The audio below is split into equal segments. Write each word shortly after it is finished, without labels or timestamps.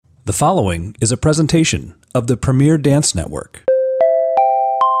The following is a presentation of the Premier Dance Network.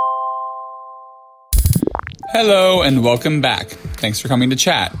 Hello and welcome back. Thanks for coming to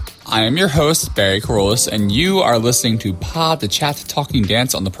chat. I am your host, Barry Carolus, and you are listening to Pod the Chat Talking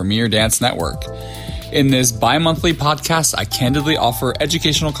Dance on the Premier Dance Network. In this bi-monthly podcast, I candidly offer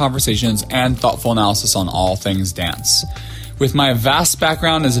educational conversations and thoughtful analysis on all things dance. With my vast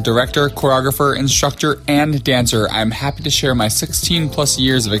background as a director, choreographer, instructor, and dancer, I'm happy to share my 16 plus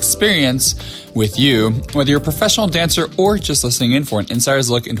years of experience with you, whether you're a professional dancer or just listening in for an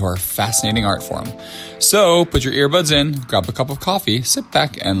insider's look into our fascinating art form. So put your earbuds in, grab a cup of coffee, sit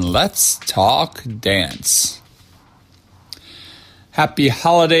back, and let's talk dance. Happy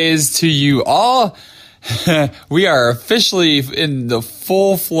holidays to you all. We are officially in the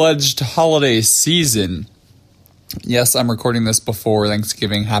full-fledged holiday season. Yes, I'm recording this before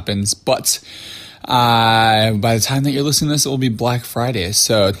Thanksgiving happens, but by the time that you're listening to this, it will be Black Friday.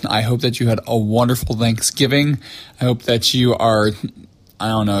 So I hope that you had a wonderful Thanksgiving. I hope that you are,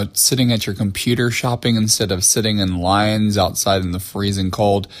 sitting at your computer shopping instead of sitting in lines outside in the freezing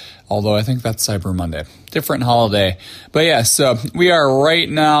cold. Although I think that's Cyber Monday. Different holiday. But yeah, so we are right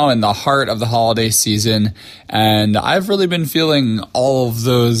now in the heart of the holiday season. And I've really been feeling all of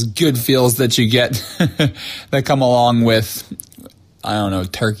those good feels that you get that come along with,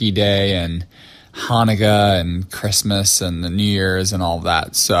 Turkey Day and Hanukkah and Christmas and the New Year's and all of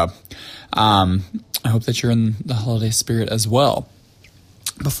that. So I hope that you're in the holiday spirit as well.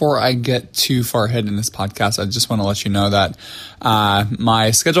 Before I get too far ahead in this podcast, I just want to let you know that my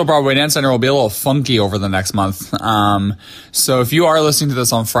scheduled Broadway Dance Center will be a little funky over the next month. So if you are listening to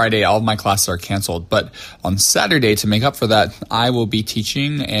this on Friday, all of my classes are canceled. But on Saturday, to make up for that, I will be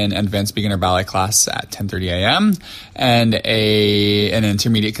teaching an advanced beginner ballet class at 10:30 a.m. and an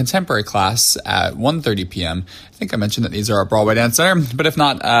intermediate contemporary class at 1:30 p.m. I think I mentioned that these are at Broadway Dance Center, but if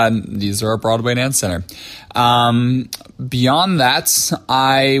not, these are at Broadway Dance Center. Beyond that,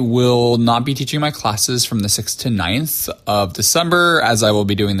 I will not be teaching my classes from the 6th to 9th of December, as I will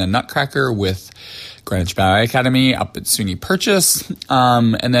be doing the Nutcracker with Greenwich Ballet Academy up at SUNY Purchase.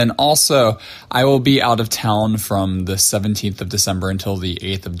 And then also, I will be out of town from the 17th of December until the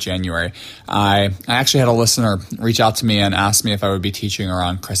 8th of January. I actually had a listener reach out to me and ask me if I would be teaching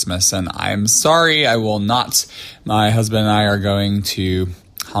around Christmas, and I'm sorry, I will not. My husband and I are going to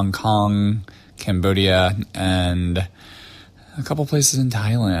Hong Kong, Cambodia, and a couple places in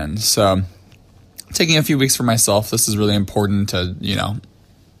Thailand. So taking a few weeks for myself. This is really important to,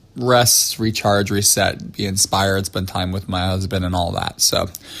 rest, recharge, reset, be inspired, spend time with my husband and all that. So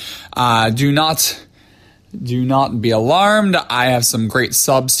do not be alarmed. I have some great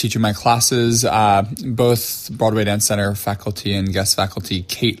subs teaching my classes. Both Broadway Dance Center faculty and guest faculty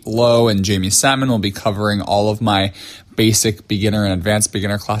Kate Lowe and Jamie Salmon will be covering all of my basic beginner and advanced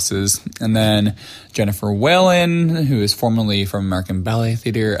beginner classes. And then Jennifer Whalen, who is formerly from American Ballet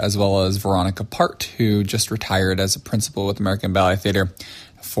Theater, as well as Veronica Part, who just retired as a principal with American Ballet Theater,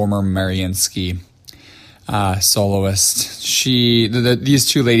 former Mariinsky soloist. These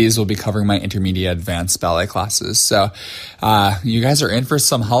two ladies will be covering my intermediate advanced ballet classes. So you guys are in for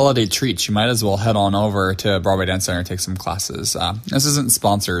some holiday treats. You might as well head on over to Broadway Dance Center and take some classes. This isn't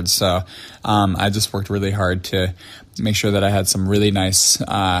sponsored, so I just worked really hard to make sure that I had some really nice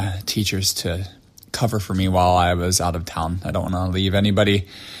teachers to cover for me while I was out of town. I don't want to leave anybody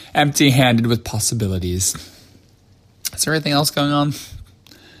empty-handed with possibilities. Is there anything else going on?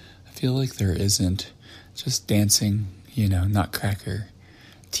 I feel like there isn't. Just dancing, Nutcracker,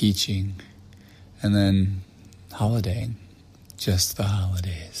 teaching, and then holidaying. Just the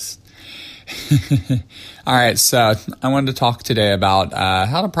holidays. All right, so I wanted to talk today about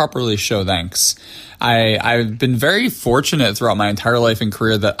how to properly show thanks. I've been very fortunate throughout my entire life and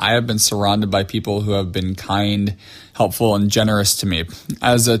career that I have been surrounded by people who have been kind, helpful, and generous to me.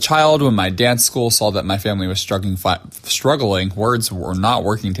 As a child, when my dance school saw that my family was struggling, words were not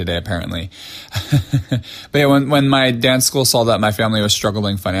working today apparently. But yeah, when my dance school saw that my family was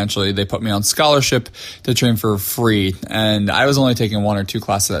struggling financially, they put me on scholarship to train for free. And I was only taking 1 or 2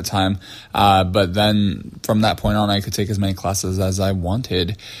 classes at a time. But then from that point on, I could take as many classes as I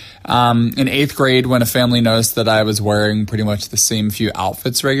wanted. In 8th grade, when a family noticed that I was wearing pretty much the same few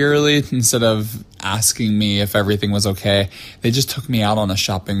outfits regularly, instead of asking me if everything was okay, they just took me out on a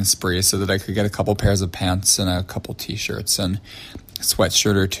shopping spree so that I could get a couple pairs of pants and a couple t-shirts and a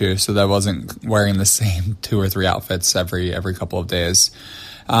sweatshirt or two, so that I wasn't wearing the same 2 or 3 outfits every couple of days.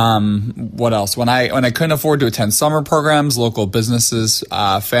 What else? When I couldn't afford to attend summer programs, local businesses,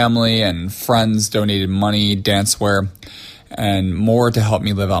 family and friends donated money, dancewear, and more to help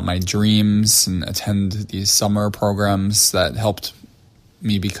me live out my dreams and attend these summer programs that helped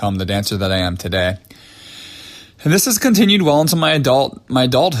me become the dancer that I am today. And this has continued well into my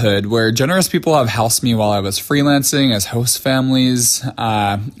adulthood, where generous people have housed me while I was freelancing as host families.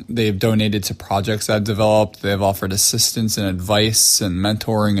 They've donated to projects I've developed. They've offered assistance and advice and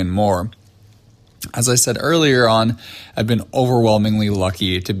mentoring and more. As I said earlier on, I've been overwhelmingly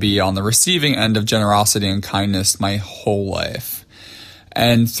lucky to be on the receiving end of generosity and kindness my whole life.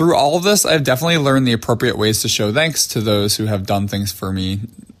 And through all of this, I've definitely learned the appropriate ways to show thanks to those who have done things for me,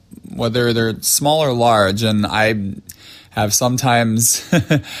 whether they're small or large. And I have sometimes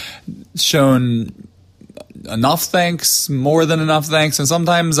shown enough thanks, more than enough thanks, and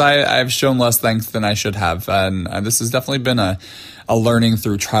sometimes I've shown less thanks than I should have. And this has definitely been a learning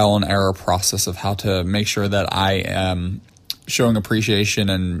through trial and error process of how to make sure that I am showing appreciation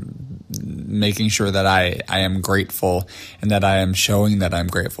and making sure that I am grateful and that I am showing that I'm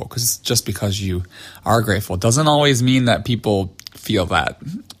grateful. Because just because you are grateful doesn't always mean that people feel that.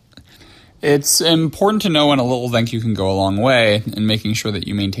 It's important to know when a little thank you can go a long way in making sure that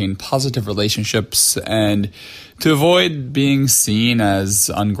you maintain positive relationships and to avoid being seen as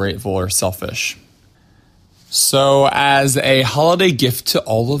ungrateful or selfish. So as a holiday gift to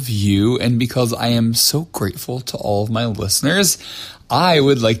all of you, and because I am so grateful to all of my listeners, I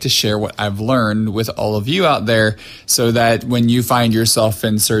would like to share what I've learned with all of you out there so that when you find yourself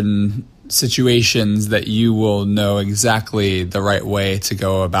in certain situations that you will know exactly the right way to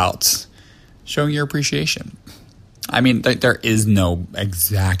go about showing your appreciation. I mean, there is no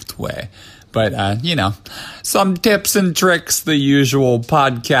exact way, but, some tips and tricks, the usual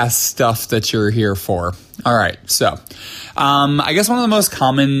podcast stuff that you're here for. All right. So, I guess one of the most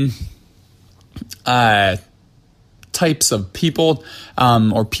common, types of people,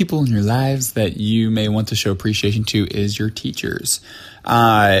 or people in your lives that you may want to show appreciation to is your teachers.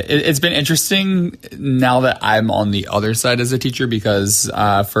 It's been interesting now that I'm on the other side as a teacher because,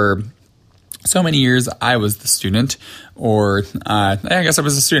 for so many years, I was the student, or I guess I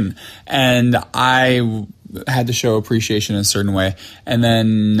was a student, and I had to show appreciation in a certain way. And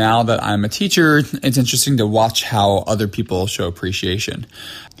then now that I'm a teacher, it's interesting to watch how other people show appreciation.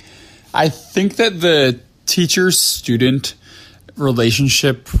 I think that the teacher-student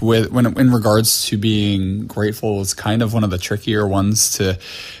relationship in regards to being grateful is kind of one of the trickier ones to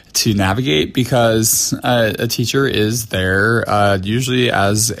navigate because a teacher is there usually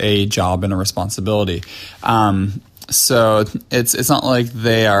as a job and a responsibility. So it's not like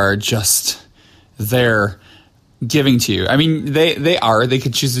they are just there giving to you. I mean, they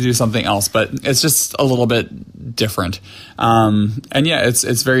could choose to do something else, but it's just a little bit different. And yeah,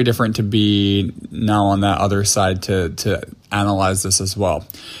 it's very different to be now on that other side to analyze this as well.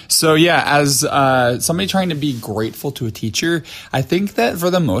 So yeah, as somebody trying to be grateful to a teacher, I think that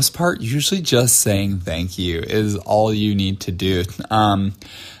for the most part, usually just saying thank you is all you need to do.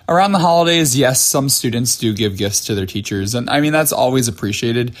 Around the holidays, yes, some students do give gifts to their teachers, and I mean, that's always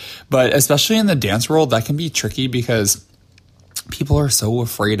appreciated, but especially in the dance world, that can be tricky because people are so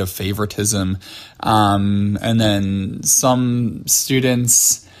afraid of favoritism, and then some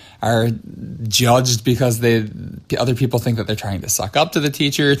students are judged because the other people think that they're trying to suck up to the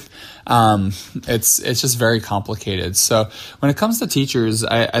teacher. It's just very complicated. So when it comes to teachers,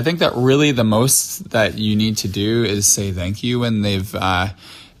 I think that really the most that you need to do is say thank you when they've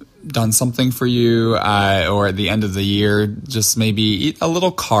done something for you, or at the end of the year, just maybe eat a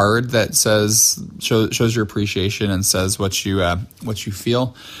little card that shows your appreciation and says what you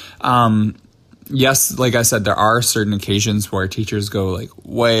feel. Yes, like I said, there are certain occasions where teachers go like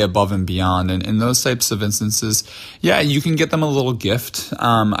way above and beyond, and in those types of instances, yeah, you can get them a little gift.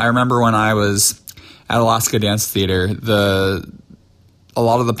 I remember when I was at Alaska Dance Theater, a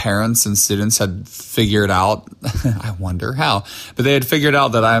lot of the parents and students had figured out, I wonder how, but they had figured out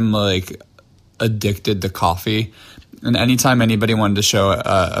that I'm like addicted to coffee. And anytime anybody wanted to show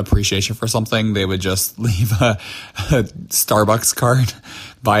appreciation for something, they would just leave a Starbucks card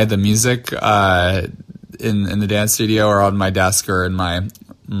by the music in the dance studio or on my desk or in my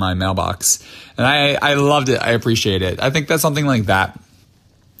mailbox. And I loved it. I appreciate it. I think that something like that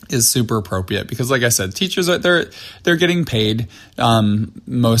is super appropriate because, like I said, teachers they're getting paid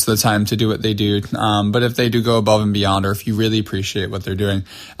most of the time to do what they do. But if they do go above and beyond, or if you really appreciate what they're doing,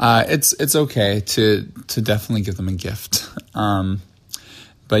 it's okay to definitely give them a gift.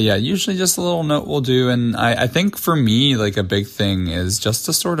 But yeah, usually just a little note will do. And I think for me, like a big thing is just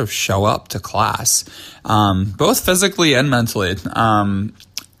to sort of show up to class, both physically and mentally.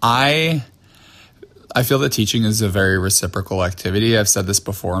 I feel that teaching is a very reciprocal activity. I've said this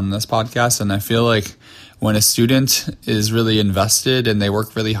before on this podcast, and I feel like when a student is really invested and they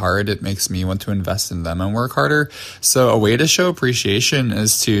work really hard, it makes me want to invest in them and work harder. So a way to show appreciation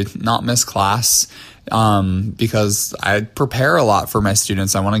is to not miss class, because I prepare a lot for my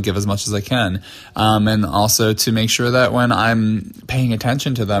students. I want to give as much as I can. And also to make sure that when I'm paying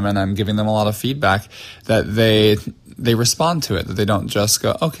attention to them and I'm giving them a lot of feedback, that they respond to it, that they don't just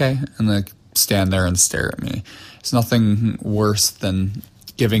go, okay, and then stand there and stare at me. It's nothing worse than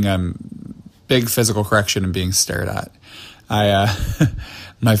giving a big physical correction and being stared at.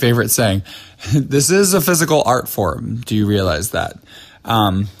 My favorite saying, this is a physical art form. Do you realize that?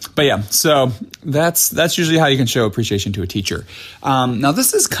 But yeah, so that's usually how you can show appreciation to a teacher. Now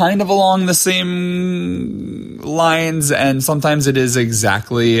this is kind of along the same lines, and sometimes it is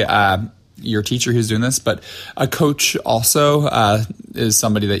exactly, your teacher who's doing this, but a coach also is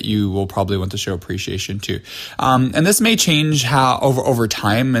somebody that you will probably want to show appreciation to. And this may change how over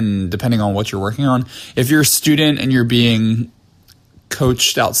time and depending on what you're working on. If you're a student and you're being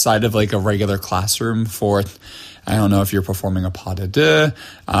coached outside of like a regular classroom for, I don't know if you're performing a pas de deux,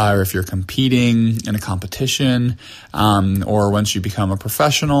 or if you're competing in a competition, or once you become a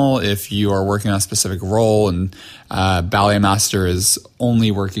professional, if you are working on a specific role and ballet master is only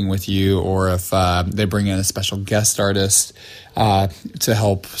working with you, or if they bring in a special guest artist to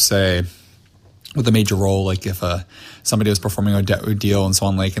help, say, with a major role, like if somebody was performing Odile in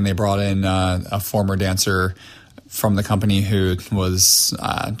Swan Lake and they brought in a former dancer from the company who was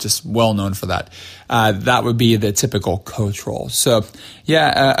just well known for that. That would be the typical coach role. So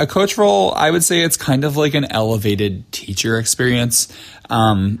yeah, a coach role, I would say it's kind of like an elevated teacher experience,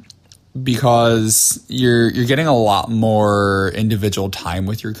 because you're getting a lot more individual time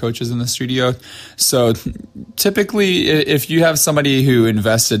with your coaches in the studio. So typically, if you have somebody who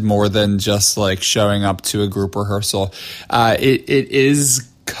invested more than just like showing up to a group rehearsal, it is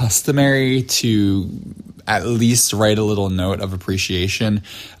customary to at least write a little note of appreciation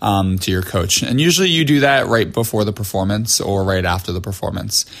to your coach. And usually you do that right before the performance or right after the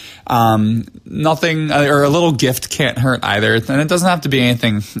performance. Nothing, or a little gift can't hurt either. And it doesn't have to be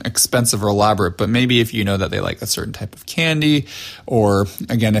anything expensive or elaborate, but maybe if you know that they like a certain type of candy, or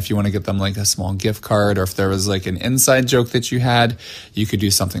again, if you want to get them like a small gift card, or if there was like an inside joke that you had, you could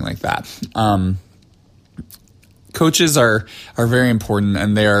do something like that. Coaches are very important,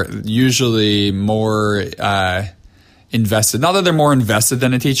 and they are usually more invested. Not that they're more invested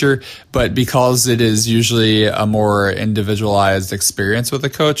than a teacher, but because it is usually a more individualized experience with a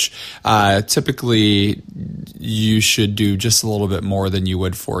coach, typically you should do just a little bit more than you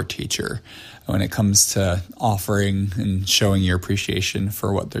would for a teacher when it comes to offering and showing your appreciation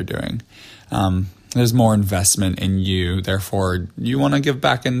for what they're doing. There's more investment in you, therefore you want to give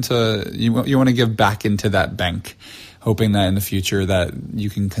back into you want to give back into that bank, hoping that in the future that you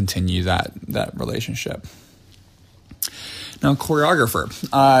can continue that relationship. Now, choreographer.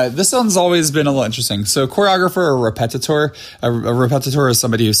 This one's always been a little interesting. So choreographer or repetiteur. A repetiteur is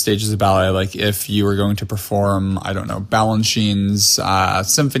somebody who stages a ballet. Like if you were going to perform, I don't know, Balanchine's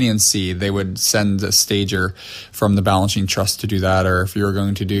Symphony in C, they would send a stager from the Balanchine Trust to do that. Or if you were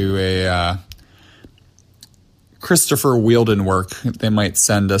going to do a Christopher Wheeldon work, they might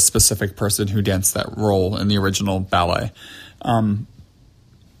send a specific person who danced that role in the original ballet.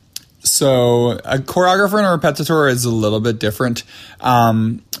 So a choreographer and a repetiteur is a little bit different.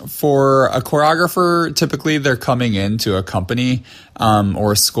 For a choreographer, typically they're coming into a company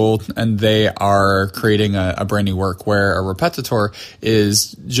or a school and they are creating a brand new work, where a repetiteur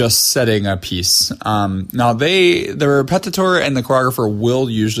is just setting a piece. Now the repetiteur and the choreographer will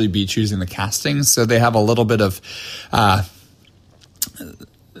usually be choosing the casting, so they have a little bit of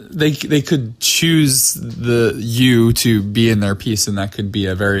they could choose you to be in their piece, and that could be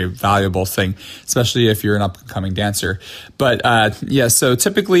a very valuable thing, especially if you're an up-and-coming dancer. But so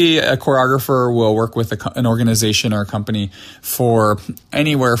typically a choreographer will work with an organization or a company for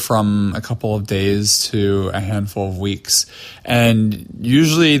anywhere from a couple of days to a handful of weeks. And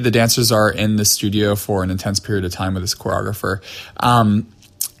usually the dancers are in the studio for an intense period of time with this choreographer.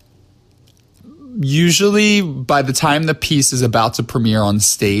 Usually by the time the piece is about to premiere on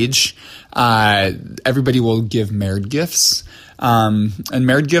stage, everybody will give merit gifts. And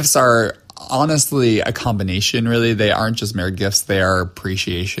merit gifts are honestly a combination, really. They aren't just merit gifts, they are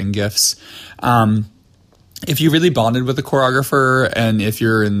appreciation gifts. If you really bonded with the choreographer and if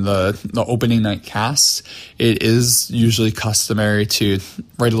you're in the opening night cast, it is usually customary to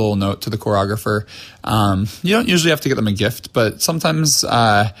write a little note to the choreographer. You don't usually have to get them a gift, but sometimes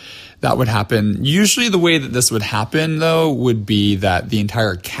that would happen. Usually the way that this would happen, though, would be that the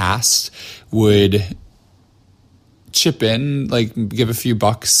entire cast would chip in, like give a few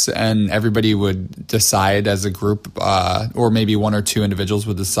bucks, and everybody would decide as a group, or maybe one or two individuals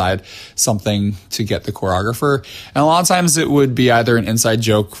would decide something to get the choreographer. And a lot of times it would be either an inside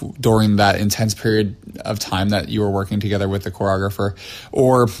joke during that intense period of time that you were working together with the choreographer,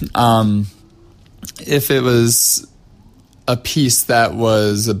 or if it was a piece that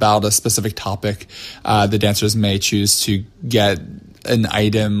was about a specific topic, the dancers may choose to get an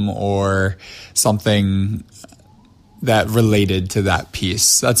item or something that related to that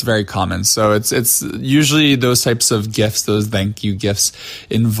piece. That's very common. So it's usually those types of gifts, those thank you gifts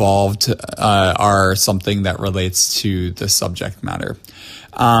involved are something that relates to the subject matter.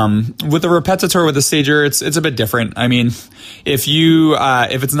 With the repetitor, with the stager, it's a bit different. I mean, if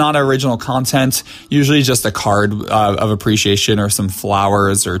it's not original content, usually just a card of appreciation or some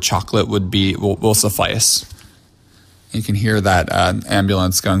flowers or chocolate will suffice. You can hear that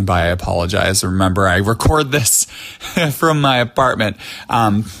ambulance going by. I apologize. Remember, I record this from my apartment.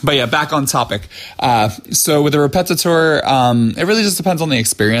 But yeah, back on topic. So with the repetitor, it really just depends on the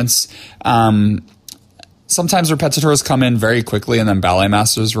experience. Sometimes repetitors come in very quickly, and then ballet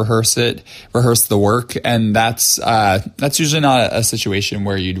masters rehearse the work, and that's usually not a situation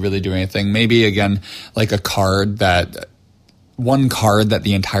where you'd really do anything. Maybe again, like one card that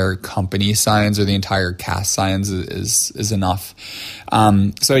the entire company signs or the entire cast signs is enough.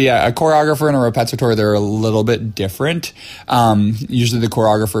 So yeah, a choreographer and a repetitor, they're a little bit different. Usually the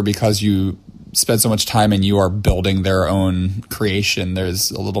choreographer, because you spend so much time and you are building their own creation,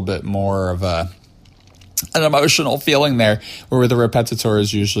 there's a little bit more of an emotional feeling there, where with the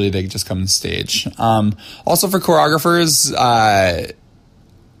repetitors, usually they just come on stage. Also for choreographers,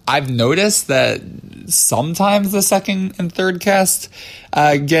 I've noticed that sometimes the second and third cast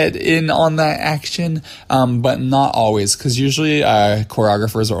get in on that action, but not always, because usually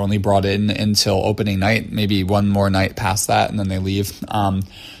choreographers are only brought in until opening night, maybe one more night past that, and then they leave.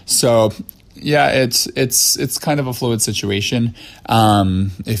 So yeah, it's kind of a fluid situation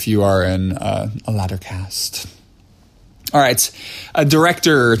if you are in a ladder cast. All right, a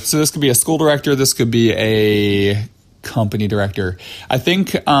director. So this could be a school director. This could be a company director. I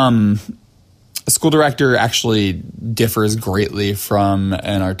think a school director actually differs greatly from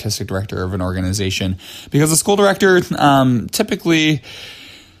an artistic director of an organization, because a school director typically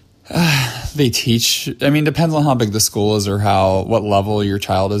they teach. I mean, depends on how big the school is or what level your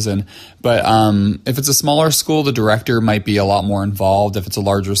child is in. But if it's a smaller school, the director might be a lot more involved. If it's a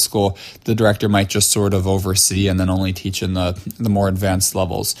larger school, the director might just sort of oversee and then only teach in the more advanced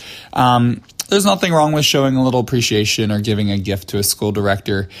levels. There's nothing wrong with showing a little appreciation or giving a gift to a school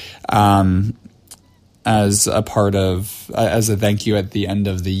director as a thank you at the end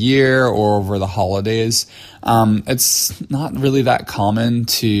of the year or over the holidays. It's not really that common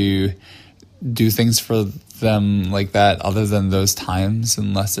to do things for them like that other than those times,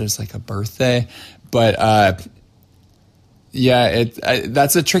 unless there's like a birthday. But yeah,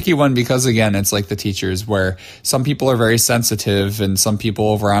 that's a tricky one, because again, it's like the teachers, where some people are very sensitive and some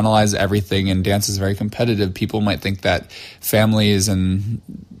people overanalyze everything, and dance is very competitive. People might think that families and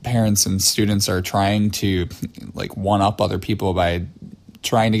parents and students are trying to like one up other people by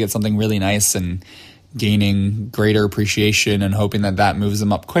trying to get something really nice and gaining greater appreciation and hoping that moves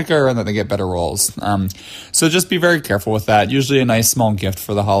them up quicker and that they get better roles. So just be very careful with that. Usually a nice small gift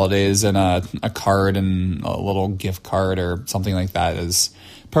for the holidays and a card and a little gift card or something like that is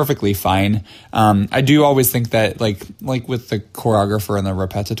perfectly fine. I do always think that like with the choreographer and the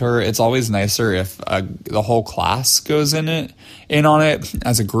repetitor, it's always nicer if the whole class goes in on it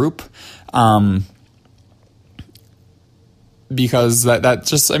as a group. Because that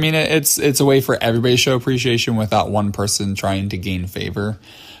just, I mean, it's a way for everybody to show appreciation without one person trying to gain favor.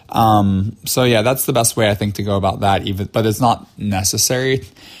 So yeah, that's the best way I think to go about that, but it's not necessary.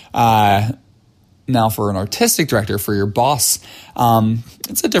 Now for an artistic director, for your boss,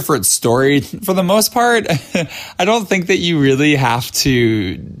 it's a different story. For the most part, I don't think that you really have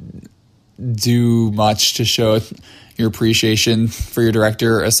to do much to show your appreciation for your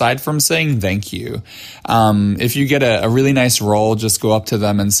director, aside from saying thank you. If you get a really nice role, just go up to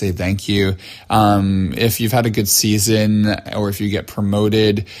them and say thank you. If you've had a good season, or if you get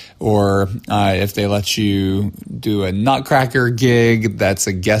promoted, or if they let you do a Nutcracker gig that's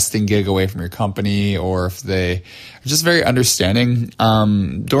a guesting gig away from your company, or if they are just very understanding,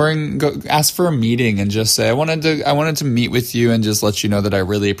 ask for a meeting and just say, I wanted to meet with you and just let you know that I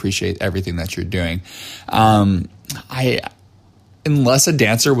really appreciate everything that you're doing. unless a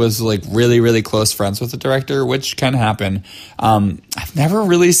dancer was like really, really close friends with the director, which can happen, I've never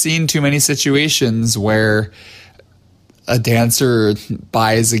really seen too many situations where a dancer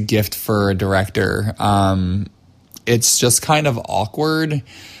buys a gift for a director. It's just kind of awkward.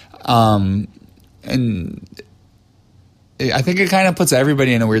 And I think it kind of puts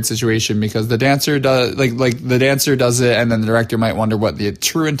everybody in a weird situation because the dancer does the dancer does it, and then the director might wonder what the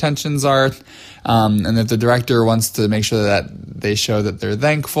true intentions are. And if the director wants to make sure that they show that they're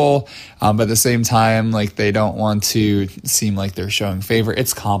thankful, but at the same time, like they don't want to seem like they're showing favor,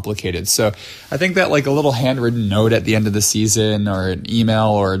 it's complicated. So I think that like a little handwritten note at the end of the season or an email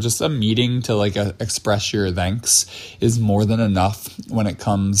or just a meeting to like express your thanks is more than enough when it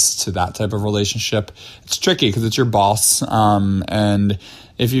comes to that type of relationship. It's tricky because it's your boss. And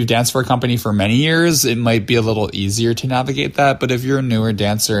if you've danced for a company for many years, it might be a little easier to navigate that. But if you're a newer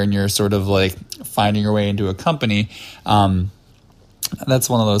dancer and you're sort of like finding your way into a company, that's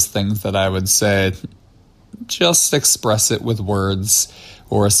one of those things that I would say just express it with words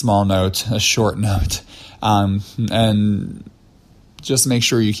or a small note, a short note, and just make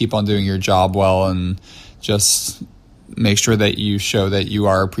sure you keep on doing your job well and just make sure that you show that you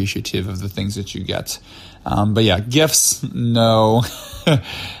are appreciative of the things that you get. But yeah, gifts, no,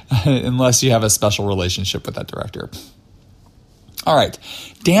 unless you have a special relationship with that director. All right,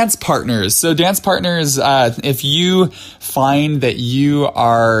 dance partners. So dance partners, if you find that you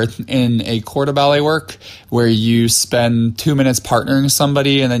are in a corps de ballet work where you spend 2 minutes partnering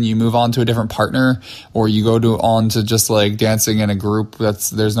somebody and then you move on to a different partner, or you go on to just like dancing in a group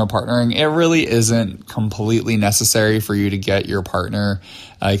there's no partnering, it really isn't completely necessary for you to get your partner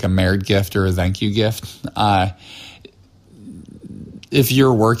like a merit gift or a thank you gift. If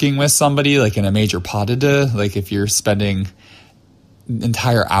you're working with somebody like in a major pas de deux, like if you're spending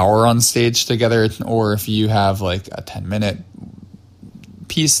entire hour on stage together, or if you have like a 10-minute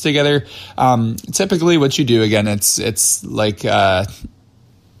piece together, typically what you do, again, it's like I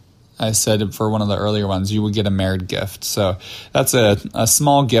said for one of the earlier ones, you would get a merit gift. So that's a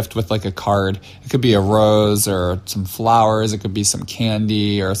small gift with like a card. It could be a rose or some flowers. It could be some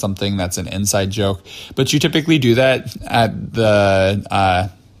candy or something that's an inside joke. But you typically do that at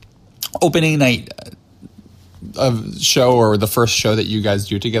the opening night of show, or the first show that you guys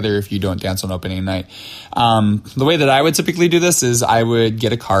do together if you don't dance on opening night. The way that I would typically do this is I would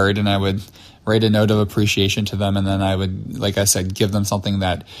get a card and I would write a note of appreciation to them, and then I would, like I said, give them something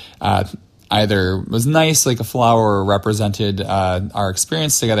that either was nice, like a flower, or represented our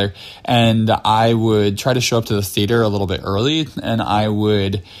experience together. And I would try to show up to the theater a little bit early, and I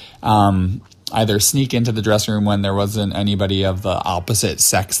would either sneak into the dressing room when there wasn't anybody of the opposite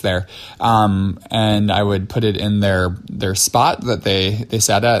sex there, and I would put it in their spot that they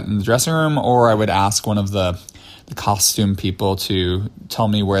sat at in the dressing room, or I would ask one of the costume people to tell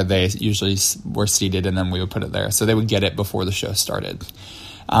me where they usually were seated, and then we would put it there. So they would get it before the show started.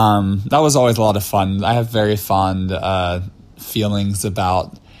 That was always a lot of fun. I have very fond feelings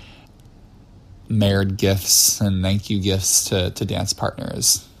about merit gifts and thank you gifts to dance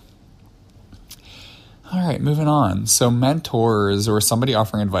partners. All right, moving on. So mentors, or somebody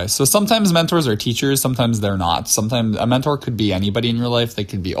offering advice. So sometimes mentors are teachers, sometimes they're not. Sometimes a mentor could be anybody in your life. They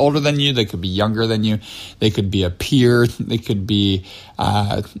could be older than you, they could be younger than you, they could be a peer, they could be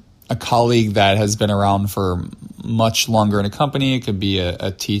a colleague that has been around for much longer in a company. It could be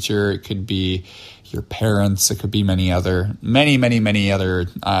a teacher, it could be your parents, it could be many other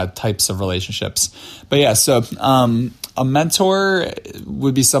types of relationships. But yeah, so a mentor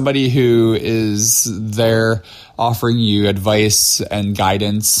would be somebody who is there offering you advice and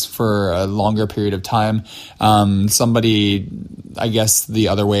guidance for a longer period of time. Somebody, I guess the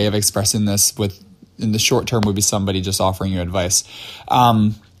other way of expressing this in the short term would be somebody just offering you advice.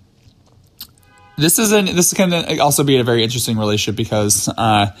 This can also be a very interesting relationship because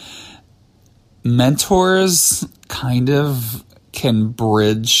mentors kind of can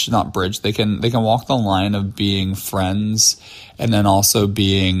they can walk the line of being friends and then also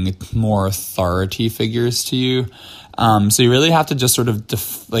being more authority figures to you. So you really have to just sort of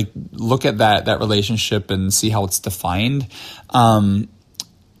look at that relationship and see how it's defined.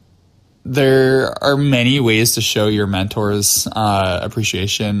 There are many ways to show your mentors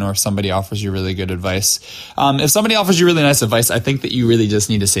appreciation, or if somebody offers you really good advice. If somebody offers you really nice advice, I think that you really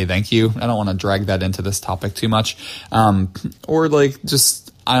just need to say thank you. I don't want to drag that into this topic too much. Or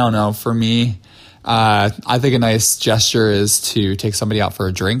I don't know, for me, I think a nice gesture is to take somebody out for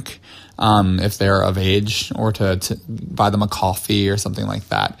a drink, if they're of age, or to buy them a coffee or something like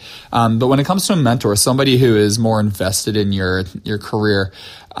that. But when it comes to a mentor, somebody who is more invested in your career,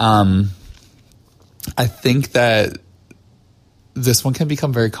 I think that this one can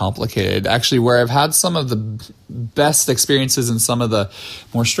become very complicated. Actually, where I've had some of the best experiences and some of the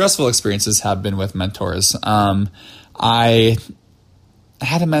more stressful experiences have been with mentors. I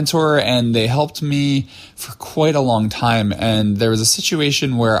had a mentor and they helped me for quite a long time. And there was a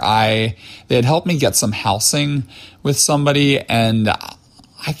situation where they had helped me get some housing with somebody, and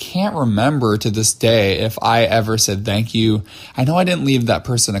I can't remember to this day if I ever said thank you. I know I didn't leave that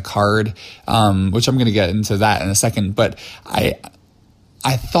person a card, which I'm going to get into that in a second, but I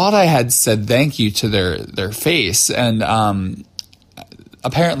thought I had said thank you to their face, and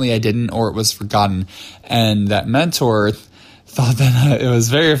apparently I didn't, or it was forgotten. And that mentor thought that it was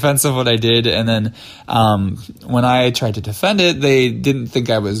very offensive what I did, and then when I tried to defend it, they didn't think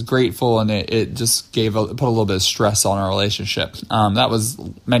I was grateful, and it just put a little bit of stress on our relationship. That was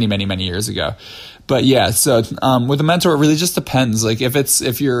many, many, many years ago. But yeah, so with a mentor, it really just depends. Like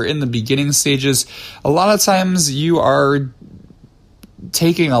if you're in the beginning stages, a lot of times you are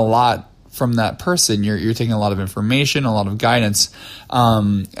taking a lot from that person. You're taking a lot of information, a lot of guidance,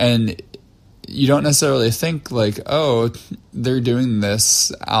 and you don't necessarily think like, oh, they're doing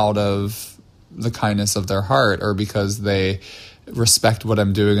this out of the kindness of their heart or because they respect what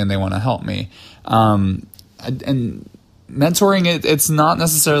I'm doing and they want to help me. And mentoring, it's not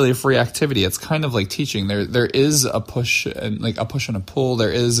necessarily a free activity. It's kind of like teaching. There is a push and like a push and a pull.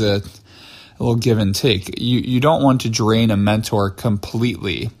 There is a little give and take. You don't want to drain a mentor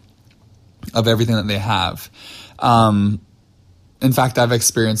completely of everything that they have. In fact, I've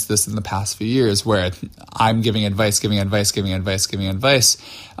experienced this in the past few years where I'm giving advice, and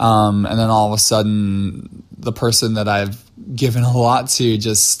then all of a sudden the person that I've given a lot to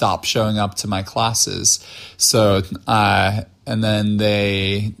just stopped showing up to my classes. So, and then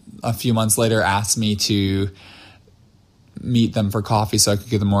they, a few months later, asked me to meet them for coffee so I could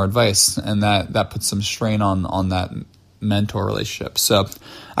give them more advice. And that puts some strain on that mentor relationship. So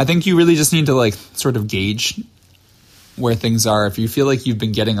I think you really just need to like sort of gauge where things are. If you feel like you've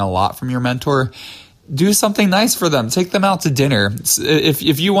been getting a lot from your mentor, do something nice for them. Take them out to dinner.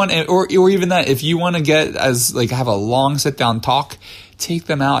 If you want, or even that, if you want to get as like have a long sit down talk, take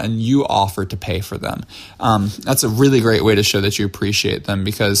them out and you offer to pay for them. That's a really great way to show that you appreciate them,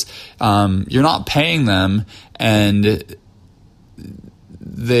 because you're not paying them, and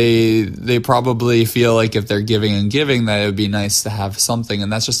they probably feel like if they're giving and giving, that it would be nice to have something.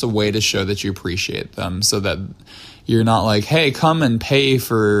 And that's just a way to show that you appreciate them, so that you're not like, hey, come and pay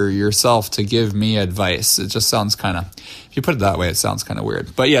for yourself to give me advice. It just sounds kind of, if you put it that way, it sounds kind of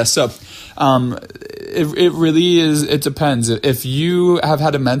weird. But yeah, so it really is, it depends. If you have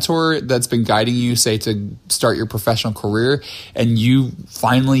had a mentor that's been guiding you, say, to start your professional career, and you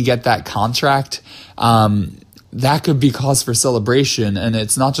finally get that contract, that could be cause for celebration. And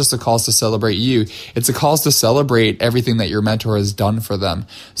it's not just a cause to celebrate you, it's a cause to celebrate everything that your mentor has done for them.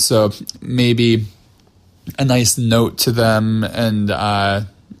 So maybe a nice note to them, and I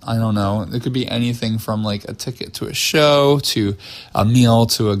don't know, it could be anything from like a ticket to a show, to a meal,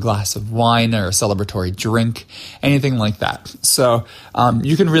 to a glass of wine or a celebratory drink, anything like that. So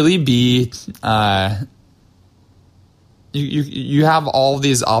you can really be you have all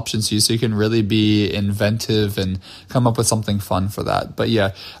these options to you, so you can really be inventive and come up with something fun for that. But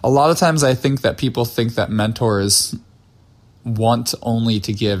yeah, a lot of times I think that people think that mentors want only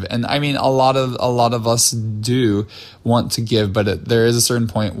to give, and I mean a lot of us do want to give, but there is a certain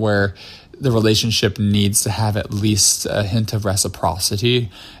point where the relationship needs to have at least a hint of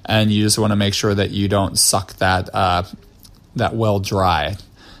reciprocity, and you just want to make sure that you don't suck that well dry.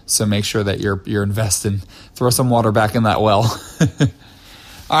 So make sure that you're investing, throw some water back in that well.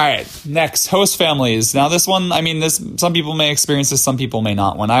 All right, next, host families. Now this one, I mean, some people may experience this, some people may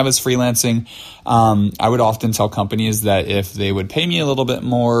not. When I was freelancing, I would often tell companies that if they would pay me a little bit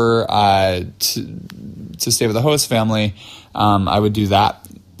more to stay with a host family, I would do that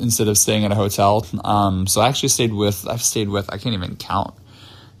instead of staying at a hotel. So I actually stayed with, I can't even count,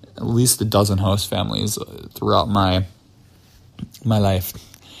 at least a dozen host families throughout my life.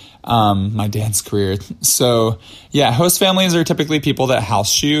 My dance career. So yeah, host families are typically people that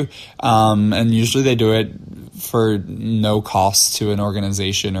house you, and usually they do it for no cost to an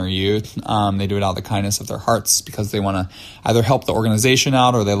organization or you. They do it out of the kindness of their hearts because they want to either help the organization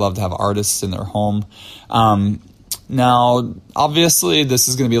out, or they love to have artists in their home. Now, obviously, this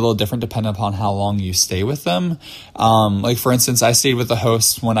is going to be a little different depending upon how long you stay with them. Like, for instance, I stayed with the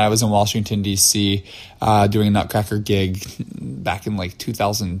host when I was in Washington, D.C., doing a Nutcracker gig back in like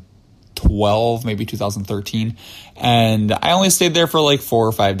 2010, 2012, maybe 2013. And I only stayed there for like 4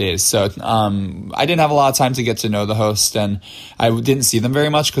 or 5 days. So I didn't have a lot of time to get to know the host, and I didn't see them very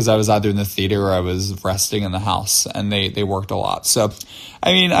much because I was either in the theater or I was resting in the house, and they worked a lot. So,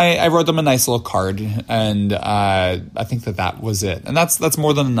 I mean, I wrote them a nice little card, and I think that was it. And that's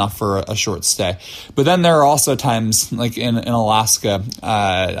more than enough for a short stay. But then there are also times, like in Alaska,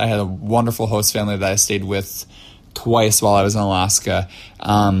 I had a wonderful host family that I stayed with twice while I was in Alaska.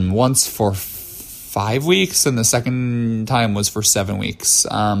 Once for 5 weeks, and the second time was for 7 weeks.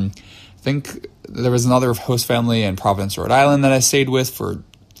 I think there was another host family in Providence, Rhode Island that I stayed with for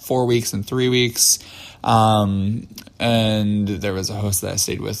 4 weeks and 3 weeks. And there was a host that I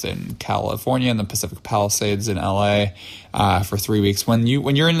stayed with in California in the Pacific Palisades in LA for 3 weeks. When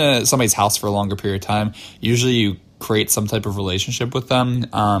you're in somebody's house for a longer period of time, usually you create some type of relationship with them,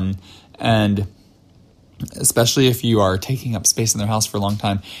 and especially if you are taking up space in their house for a long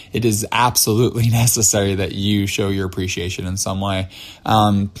time, it is absolutely necessary that you show your appreciation in some way.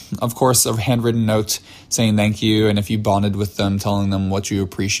 Of course, a handwritten note saying thank you, and if you bonded with them, telling them what you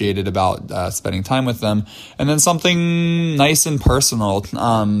appreciated about spending time with them, and then something nice and personal.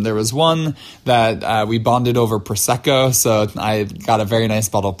 There was one that we bonded over Prosecco, so I got a very nice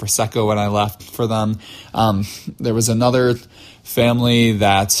bottle of Prosecco when I left for them. There was another family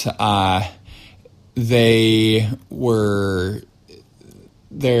that they were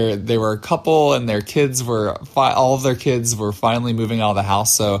a couple, and their kids were all of their kids were finally moving out of the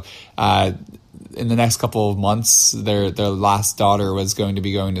house. So in the next couple of months, their last daughter was going to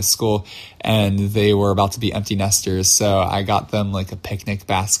be going to school, and they were about to be empty nesters. So I got them like a picnic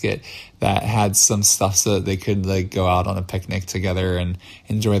basket that had some stuff so that they could like go out on a picnic together and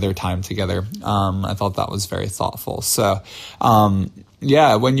enjoy their time together. I thought that was very thoughtful. So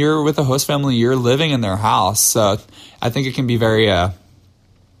yeah, when you're with a host family, you're living in their house. So I think it can be very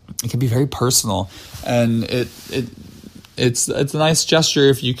personal, and it's a nice gesture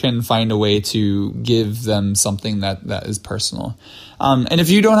if you can find a way to give them something that is personal. And if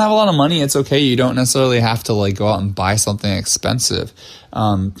you don't have a lot of money, it's okay. You don't necessarily have to like go out and buy something expensive.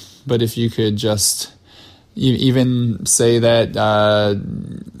 But if you could just even say that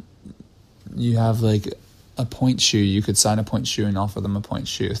you have like a point shoe, you could sign a point shoe and offer them a point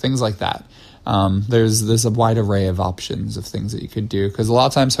shoe, things like that. There's a wide array of options of things that you could do, because a lot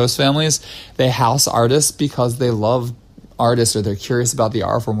of times host families, they house artists because they love artists, or they're curious about the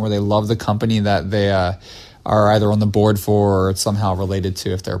art form, or they love the company that they are either on the board for or somehow related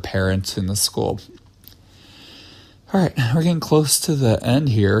to if they're parents in the school. All right, we're getting close to the end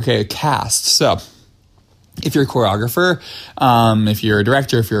here. Okay, cast. So if you're a choreographer, if you're a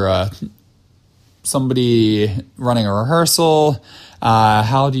director, if you're somebody running a rehearsal,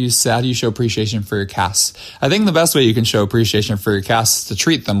 how do you show appreciation for your cast? I think the best way you can show appreciation for your cast is to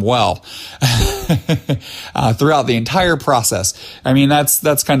treat them well throughout the entire process. I mean,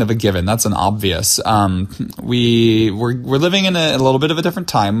 that's kind of a given. That's an obvious. We're living in a little bit of a different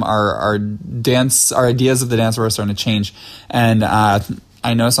time. Our ideas of the dance are starting to change, and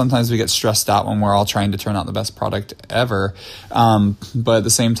I know sometimes we get stressed out when we're all trying to turn out the best product ever, but at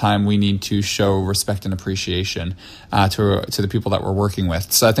the same time, we need to show respect and appreciation to the people that we're working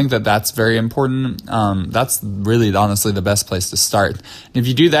with. So I think that's very important. That's really, honestly, the best place to start. And if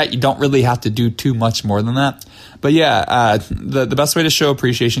you do that, you don't really have to do too much more than that. But yeah, the best way to show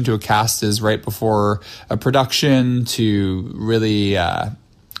appreciation to a cast is right before a production, to really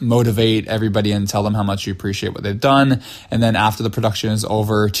motivate everybody and tell them how much you appreciate what they've done. And then after the production is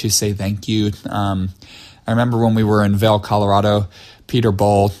over, to say thank you. I remember when we were in Vail, Colorado, Peter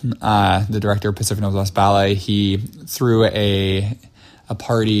Bull, the director of Pacific Northwest Ballet, he threw a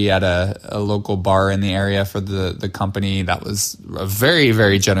party at a local bar in the area for the company. That was a very,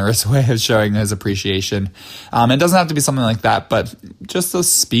 very generous way of showing his appreciation. It doesn't have to be something like that, but just a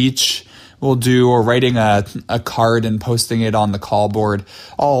speech will do, or writing a card and posting it on the call board.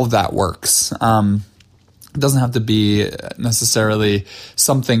 All of that works. It doesn't have to be necessarily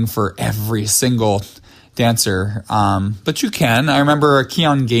something for every single dancer, but you can. I remember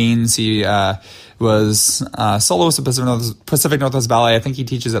Keon Gaines, he was soloist at Pacific Northwest Ballet. I think he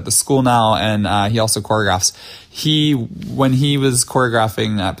teaches at the school now, and he also choreographs. When he was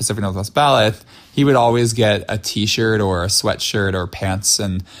choreographing at Pacific Northwest Ballet, he would always get a t-shirt or a sweatshirt or pants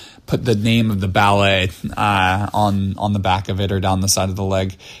and put the name of the ballet on the back of it or down the side of the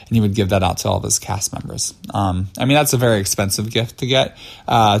leg, and he would give that out to all of his cast members. I mean, that's a very expensive gift to get,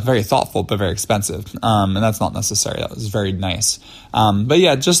 very thoughtful, but very expensive, and that's not necessary. That was very nice. But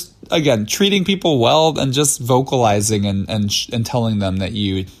yeah, just, again, treating people well and just vocalizing and telling them that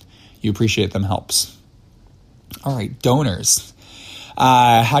you appreciate them helps. All right, donors.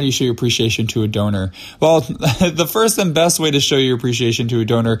 How do you show your appreciation to a donor? Well, the first and best way to show your appreciation to a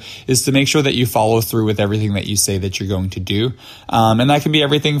donor is to make sure that you follow through with everything that you say that you're going to do. And that can be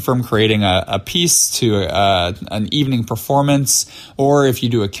everything from creating a piece to an evening performance, or if you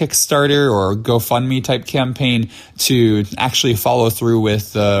do a Kickstarter or a GoFundMe type campaign, to actually follow through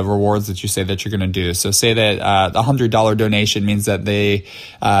with the rewards that you say that you're going to do. So say that the $100 donation means that they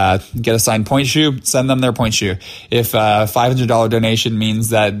get a signed point shoe, send them their point shoe. If a $500 donation means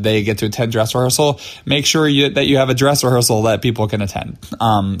that they get to attend dress rehearsal, make sure that you have a dress rehearsal that people can attend.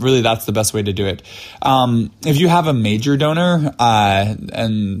 Really, that's the best way to do it. If you have a major donor,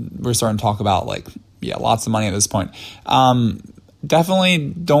 and we're starting to talk about lots of money at this point, definitely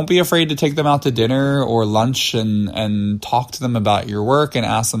don't be afraid to take them out to dinner or lunch and talk to them about your work and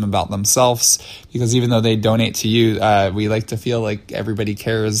ask them about themselves, because even though they donate to you, we like to feel like everybody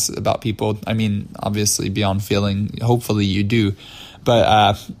cares about people. I mean, obviously beyond feeling, hopefully you do,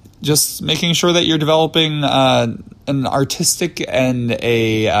 but just making sure that you're developing an artistic and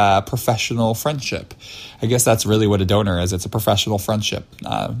a professional friendship. I guess that's really what a donor is. It's a professional friendship.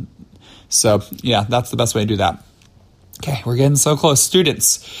 So yeah, that's the best way to do that. Okay, we're getting so close.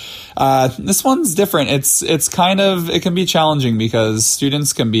 Students. This one's different. It can be challenging because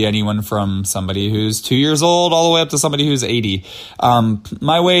students can be anyone from somebody who's 2 years old all the way up to somebody who's 80.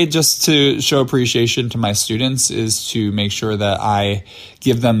 My way just to show appreciation to my students is to make sure that I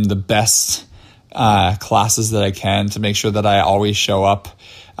give them the best classes that I can, to make sure that I always show up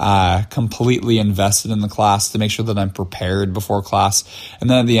completely invested in the class, to make sure that I'm prepared before class, and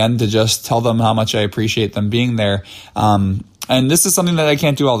then at the end to just tell them how much I appreciate them being there. And this is something that I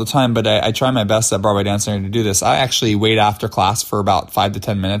can't do all the time, but I try my best at Broadway Dance Center to do this. I actually wait after class for about 5 to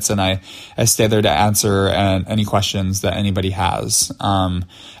 10 minutes, and I stay there to answer any questions that anybody has. And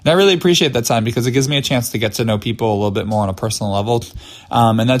I really appreciate that time because it gives me a chance to get to know people a little bit more on a personal level.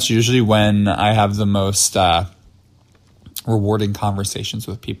 And that's usually when I have the most rewarding conversations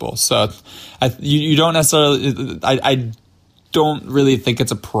with people. So you don't necessarily, I don't really think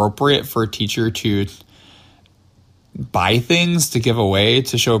it's appropriate for a teacher to buy things to give away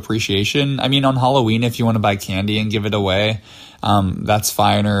to show appreciation. I mean, on Halloween, if you want to buy candy and give it away, that's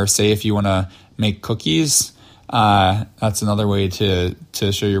fine. Or say if you want to make cookies, that's another way to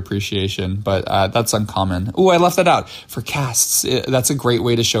show your appreciation, but that's uncommon. Oh, I left that out. For casts, that's a great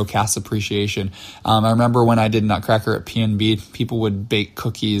way to show cast appreciation. I remember when I did Nutcracker at PNB, people would bake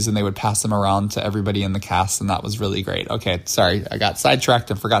cookies and they would pass them around to everybody in the cast, and that was really great. Okay, sorry, I got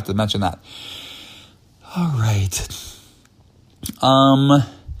sidetracked and forgot to mention that. All right.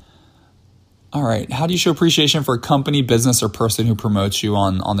 All right. How do you show appreciation for a company, business, or person who promotes you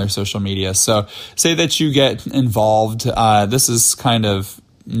on their social media? So say that you get involved. This is kind of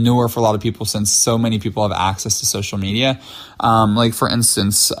newer for a lot of people since so many people have access to social media. Like for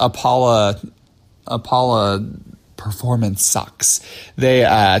instance, Apollo Performance Socks. They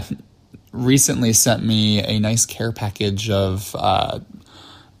recently sent me a nice care package of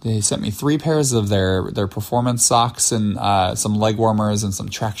they sent me 3 pairs of their performance socks and some leg warmers and some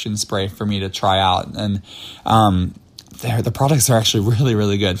traction spray for me to try out. And the products are actually really,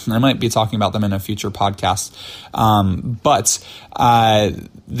 really good. And I might be talking about them in a future podcast. But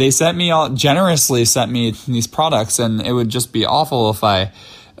they generously sent me these products, and it would just be awful if I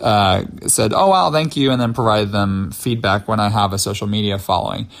said, "Oh, wow, thank you," and then provided them feedback when I have a social media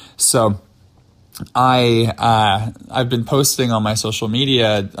following. So I've been posting on my social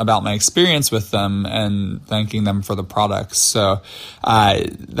media about my experience with them and thanking them for the products. So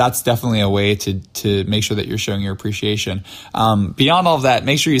that's definitely a way to make sure that you're showing your appreciation. Beyond all of that,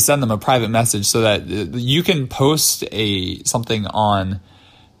 make sure you send them a private message so that you can post something on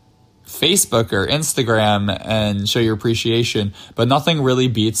Facebook or Instagram and show your appreciation, but nothing really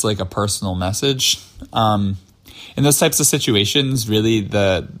beats like a personal message. In those types of situations, really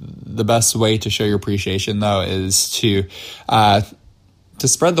the best way to show your appreciation, though, is to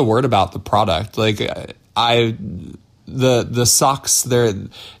spread the word about the product. Like the socks,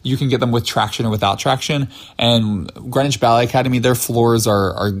 you can get them with traction or without traction. And Greenwich Ballet Academy, their floors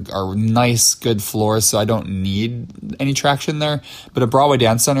are nice, good floors, so I don't need any traction there. But at Broadway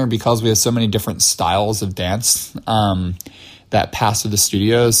Dance Center, because we have so many different styles of dance, that pass through the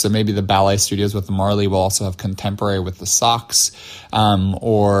studios. So maybe the ballet studios with the Marley will also have contemporary with the socks,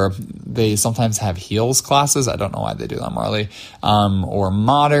 or they sometimes have heels classes. I don't know why they do that, Marley, or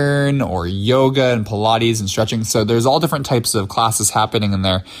modern, or yoga and Pilates and stretching. So there's all different types of classes happening in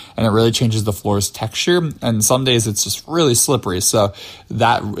there, and it really changes the floor's texture. And some days it's just really slippery. So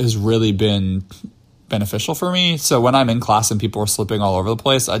that has really been beneficial for me. So when I'm in class and people are slipping all over the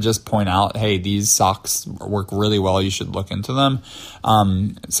place, I just point out, hey, these socks work really well. You should look into them.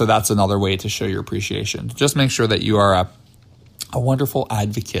 So that's another way to show your appreciation. Just make sure that you are a wonderful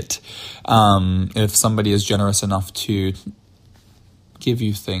advocate. If somebody is generous enough to give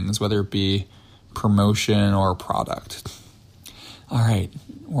you things, whether it be promotion or a product. All right,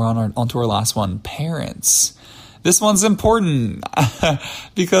 we're on to our last one, parents. This one's important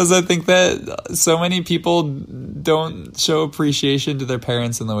because I think that so many people don't show appreciation to their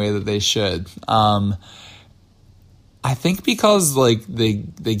parents in the way that they should. I think because like they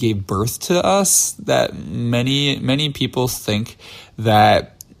gave birth to us, that many people think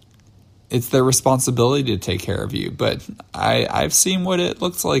that it's their responsibility to take care of you. But I've seen what it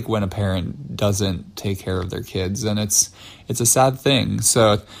looks like when a parent doesn't take care of their kids, and it's a sad thing.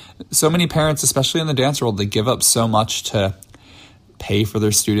 So many parents, especially in the dance world, they give up so much to pay for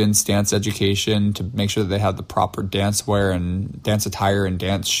their students' dance education, to make sure that they have the proper dance wear and dance attire and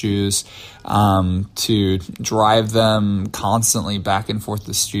dance shoes, to drive them constantly back and forth to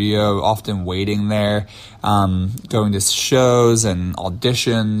the studio, often waiting there, going to shows and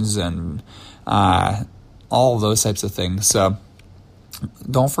auditions and all of those types of things. So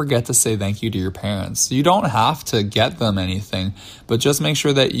don't forget to say thank you to your parents. You don't have to get them anything, but just make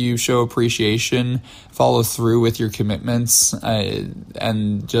sure that you show appreciation, follow through with your commitments,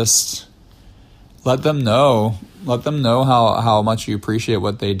 and just let them know how much you appreciate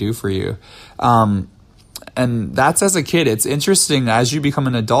what they do for you. And that's as a kid. It's interesting as you become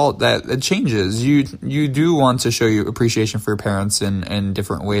an adult that it changes. You do want to show your appreciation for your parents in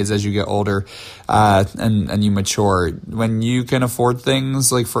different ways as you get older, and you mature. When you can afford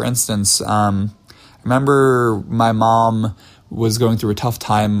things, like for instance, I remember my mom was going through a tough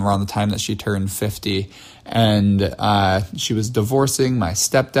time around the time that she turned 50, and she was divorcing my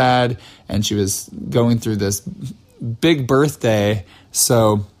stepdad, and she was going through this big birthday.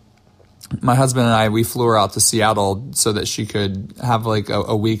 So my husband and I, we flew her out to Seattle so that she could have like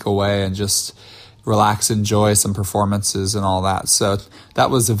a week away and just relax, enjoy some performances and all that. So that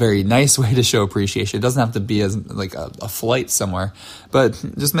was a very nice way to show appreciation. It doesn't have to be as like a flight somewhere, but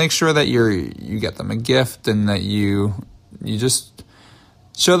just make sure that you get them a gift and that you just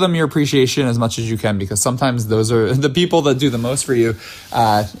show them your appreciation as much as you can, because sometimes those are the people that do the most for you.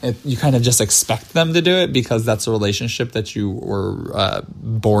 You kind of just expect them to do it because that's a relationship that you were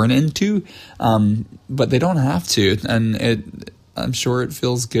born into, but they don't have to. And I'm sure it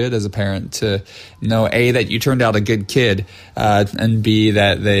feels good as a parent to know, A, that you turned out a good kid, and B,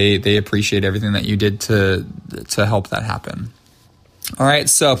 that they appreciate everything that you did to help that happen. All right,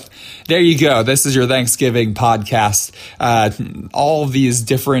 so there you go. This is your Thanksgiving podcast. All of these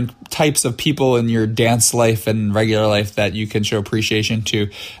different types of people in your dance life and regular life that you can show appreciation to.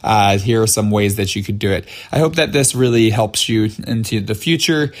 Here are some ways that you could do it. I hope that this really helps you into the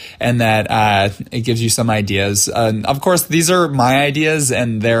future and that it gives you some ideas. Of course, these are my ideas,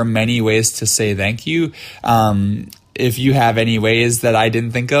 and there are many ways to say thank you. If you have any ways that I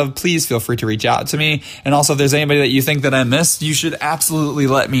didn't think of, please feel free to reach out to me. And also, if there's anybody that you think that I missed, you should absolutely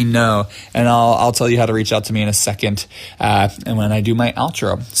let me know. And I'll tell you how to reach out to me in a second, and when I do my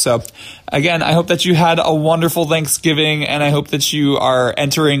outro. So again, I hope that you had a wonderful Thanksgiving, and I hope that you are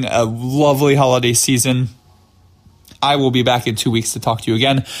entering a lovely holiday season. I will be back in 2 weeks to talk to you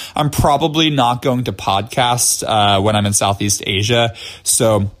again. I'm probably not going to podcast when I'm in Southeast Asia.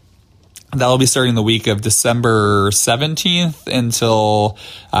 So that'll be starting the week of December 17th until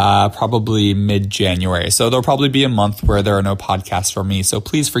probably mid-January. So there'll probably be a month where there are no podcasts from me. So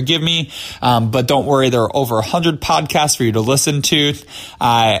please forgive me. But don't worry, there are over 100 podcasts for you to listen to.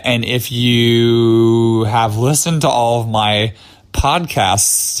 And if you have listened to all of my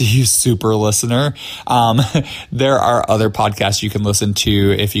podcasts, you super listener, there are other podcasts you can listen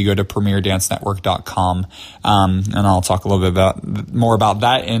to if you go to premierdancenetwork.com, and I'll talk a little bit more about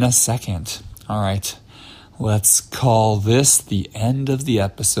that in a second. All right, let's call this the end of the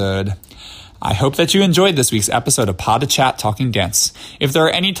episode. I hope that you enjoyed this week's episode of Pod to Chat Talking Dance. If there are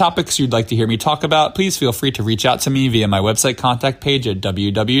any topics you'd like to hear me talk about, please feel free to reach out to me via my website contact page at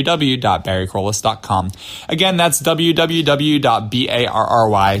www.barrycrollis.com. Again, that's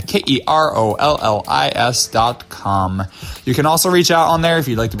www.barrykerollis.com. You can also reach out on there if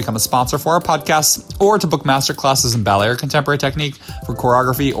you'd like to become a sponsor for our podcast or to book masterclasses in ballet or contemporary technique for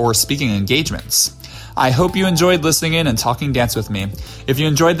choreography or speaking engagements. I hope you enjoyed listening in and talking dance with me. If you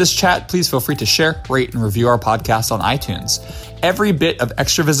enjoyed this chat, please feel free to share, rate, and review our podcast on iTunes. Every bit of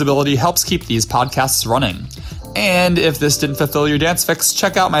extra visibility helps keep these podcasts running. And if this didn't fulfill your dance fix,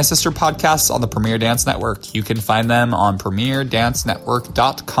 check out my sister podcasts on the Premier Dance Network. You can find them on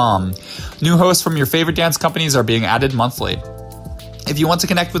premierdancenetwork.com. New hosts from your favorite dance companies are being added monthly. If you want to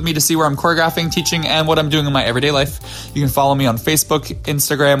connect with me to see where I'm choreographing, teaching, and what I'm doing in my everyday life, you can follow me on Facebook,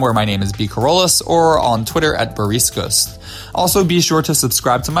 Instagram, where my name is B. Carolus, or on Twitter at Bariscos. Also, be sure to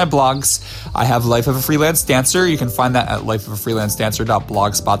subscribe to my blogs. I have Life of a Freelance Dancer. You can find that at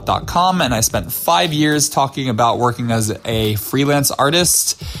lifeofafreelancedancer.blogspot.com. And I spent 5 years talking about working as a freelance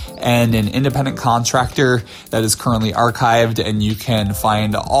artist and an independent contractor that is currently archived. And you can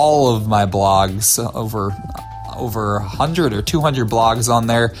find all of my blogs, over 100 or 200 blogs on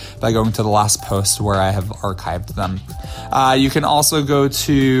there, by going to the last post where I have archived them. You can also go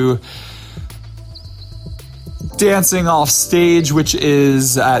to Dancing Offstage, which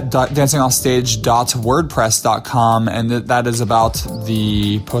is at dancingoffstage.wordpress.com, and that is about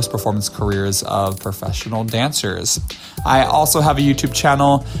the post-performance careers of professional dancers. I also have a YouTube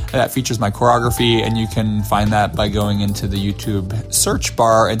channel that features my choreography, and you can find that by going into the YouTube search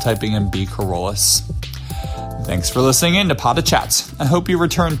bar and typing in B. Carolus. Thanks for listening in to Pata Chats. I hope you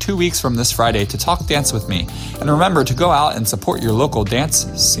return 2 weeks from this Friday to talk dance with me. And remember to go out and support your local dance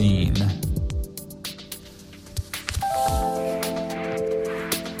scene.